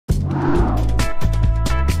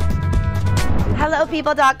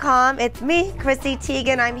realpeople.com. It's me, Chrissy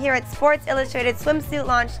Teigen. I'm here at Sports Illustrated Swimsuit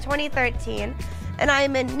Launch 2013, and I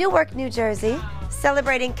am in Newark, New Jersey,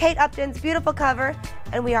 celebrating Kate Upton's beautiful cover,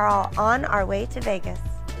 and we are all on our way to Vegas.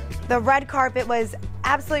 The red carpet was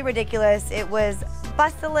absolutely ridiculous. It was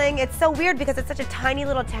bustling. It's so weird because it's such a tiny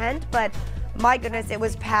little tent, but my goodness, it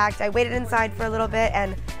was packed. I waited inside for a little bit,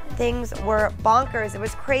 and things were bonkers. It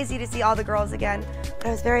was crazy to see all the girls again, but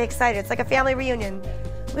I was very excited. It's like a family reunion.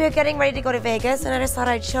 We are getting ready to go to Vegas, and I just thought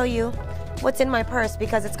I'd show you what's in my purse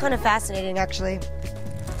because it's kind of fascinating, actually.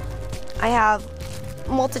 I have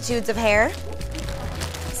multitudes of hair.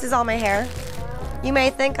 This is all my hair. You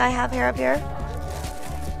may think I have hair up here,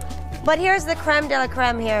 but here's the creme de la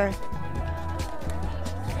creme here.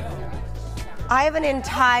 I have an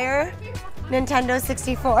entire Nintendo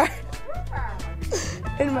 64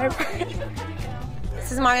 in my purse.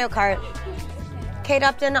 This is Mario Kart. Kate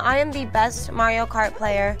Upton, I am the best Mario Kart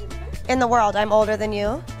player in the world. I'm older than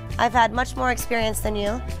you. I've had much more experience than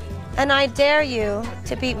you. And I dare you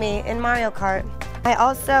to beat me in Mario Kart. I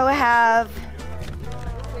also have,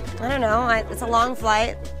 I don't know, it's a long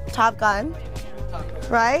flight, Top Gun,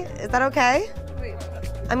 right? Is that okay?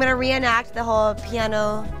 I'm gonna reenact the whole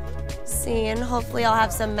piano scene. Hopefully I'll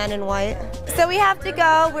have some men in white. So we have to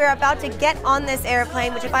go. We're about to get on this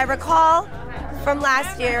airplane, which if I recall from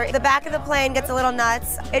last year, the back of the plane gets a little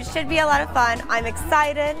nuts. It should be a lot of fun. I'm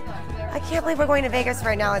excited. I can't believe we're going to Vegas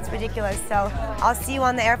right now. It's ridiculous. So I'll see you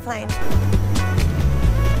on the airplane.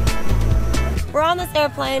 We're on this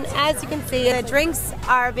airplane. As you can see, the drinks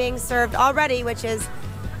are being served already, which is,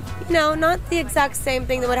 you know, not the exact same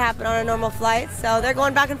thing that would happen on a normal flight. So they're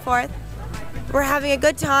going back and forth. We're having a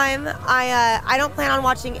good time. I don't plan on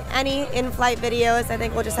watching any in-flight videos. I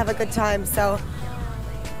think we'll just have a good time. So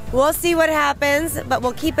we'll see what happens, but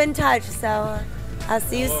we'll keep in touch. So I'll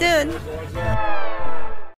see you soon.